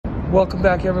Welcome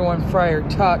back, everyone. Friar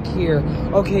Tuck here.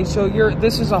 Okay, so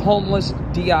this is a homeless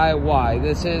DIY.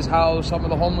 This is how some of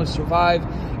the homeless survive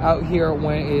out here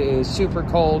when it is super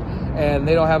cold and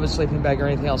they don't have a sleeping bag or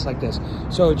anything else like this.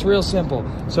 So it's real simple.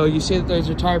 So you see that there's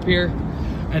a tarp here,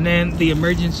 and then the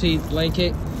emergency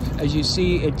blanket. As you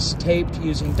see, it's taped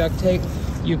using duct tape.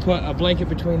 You put a blanket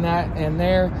between that and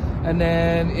there, and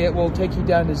then it will take you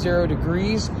down to 0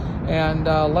 degrees. And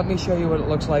let me show you what it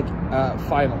looks like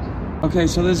final. Okay,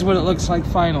 so this is what it looks like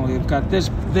finally. I've got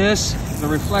the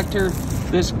reflector,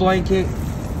 this blanket,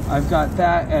 I've got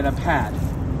that, and a pad,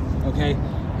 okay?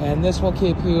 And this will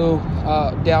keep you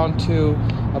down to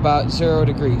about 0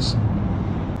 degrees.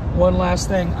 One last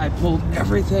thing, I pulled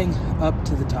everything up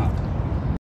to the top.